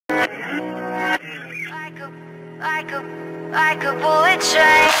like a bullet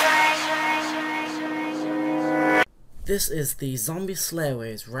train. This is the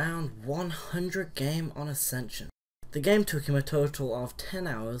Thezombieslayerwave's round 100 game on Ascension. The game took him a total of 10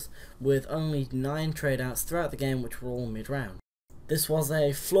 hours, with only 9 tradeouts throughout the game, which were all mid-round. This was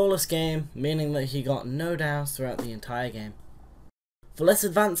a flawless game, meaning that he got no downs throughout the entire game. For less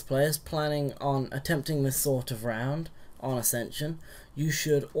advanced players planning on attempting this sort of round on Ascension, you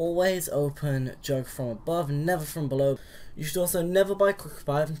should always open Jug from above, never from below. You should also never buy Quick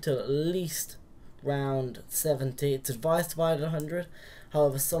Revive until at least round 70. It's advised to buy it at 100,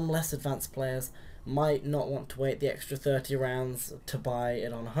 however some less advanced players might not want to wait the extra 30 rounds to buy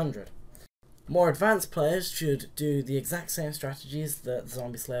it on 100. More advanced players should do the exact same strategies that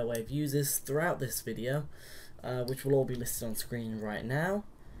Thezombieslayerwave uses throughout this video, which will all be listed on screen right now.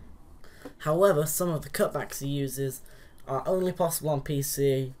 However, some of the cutbacks he uses are only possible on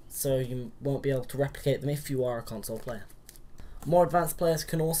PC, so you won't be able to replicate them if you are a console player. More advanced players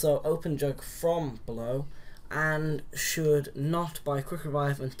can also open Jug from below and should not buy Quick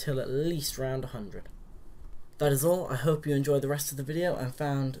Revive until at least round 100. That is all. I hope you enjoyed the rest of the video and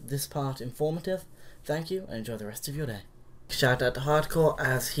found this part informative. Thank you and enjoy the rest of your day. Shout out to Hardcore,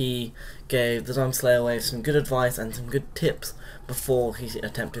 as he gave the Thezombieslayerwave some good advice and some good tips before he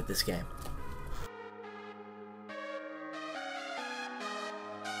attempted this game.